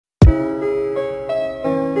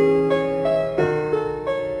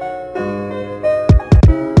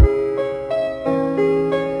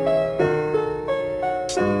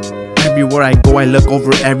I look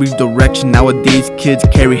over every direction. Nowadays kids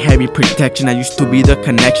carry heavy protection. I used to be the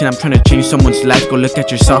connection. I'm trying to change someone's life. Go look at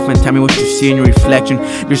yourself and tell me what you see in your reflection.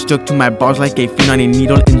 You're stuck to my bars like a fiend on a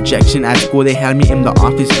needle injection. At school they had me in the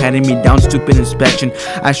office, patting me down, stupid inspection.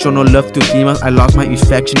 I show no love to females, I lost my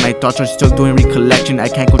affection. My thoughts are still doing recollection. I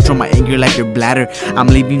can't control my anger like your bladder. I'm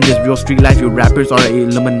living this real street life. Your rappers are a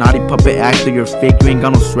Illuminati puppet actor. You're fake, you ain't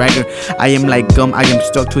got no swagger. I am like gum, I am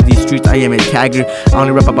stuck to these streets. I am a tagger. I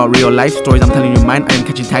only rap about real life stories. I'm telling you mine. I am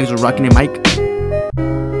catching tags or rocking a mic.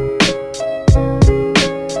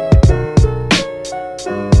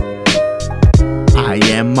 I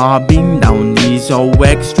am mobbing down these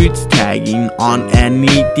OX streets, tagging on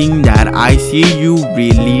anything that I see. You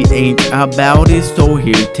really ain't about it, so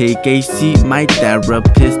here, take a seat. My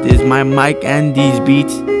therapist is my mic and these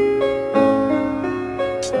beats.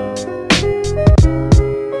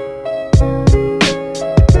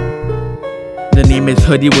 The name is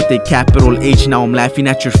Hoodie with a capital H. Now I'm laughing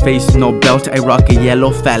at your face. No belt, I rock a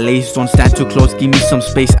yellow fat lace. Don't stand too close, give me some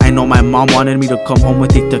space. I know my mom wanted me to come home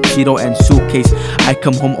with a tuxedo and suitcase. I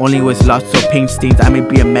come home only with lots of paint stains. I may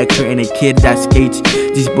be a metro and a kid that skates.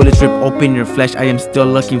 These bullets rip open your flesh. I am still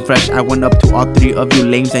looking fresh. I went up to all three of you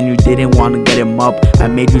lames and you didn't want to get him up. I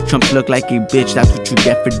made you chumps look like a bitch. That's what you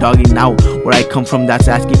get for dogging out. Where I come from, that's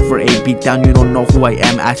asking for a beatdown. You don't know who I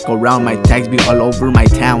am, ask around. My tags be all over my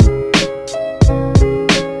town.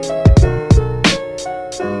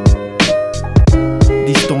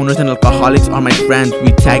 These stoners and alcoholics are my friends.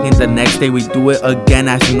 We tag in the next day, we do it again.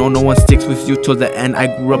 As you know, no one sticks with you till the end. I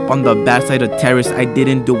grew up on the bad side of terrace. I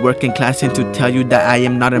didn't do work in class, and to tell you that I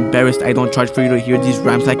am not embarrassed. I don't charge for you to hear these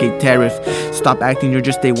rhymes like a tariff. Stop acting, you're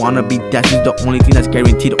just a wannabe. Death is the only thing that's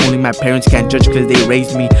guaranteed. Only my parents can't judge cause they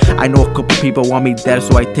raised me. I know a couple people want me dead,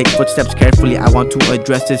 so I take footsteps carefully. I want to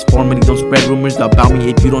address this formally. Don't spread rumors about me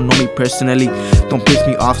if you don't know me personally. Don't piss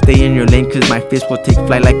me off, stay in your lane, cause my fist will take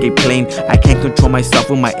flight like a plane. I can't control myself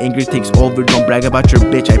when my anger takes over. Don't brag about your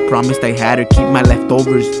bitch, I promised I had her, keep my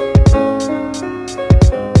leftovers.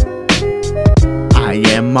 I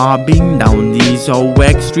am mobbing down these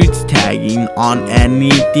OX streets, tagging on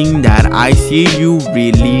anything that I see. You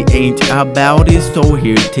really ain't about it, so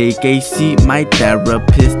here, take a seat. My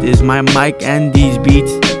therapist is my mic and these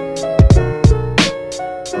beats.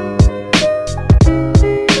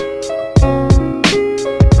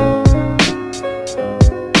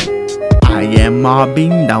 I am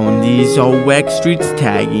mobbing down these OX streets,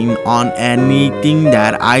 tagging on anything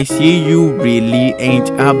that I see. You really ain't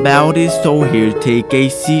about it, so here, take a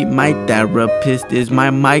seat. My therapist is my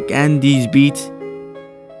mic and these beats.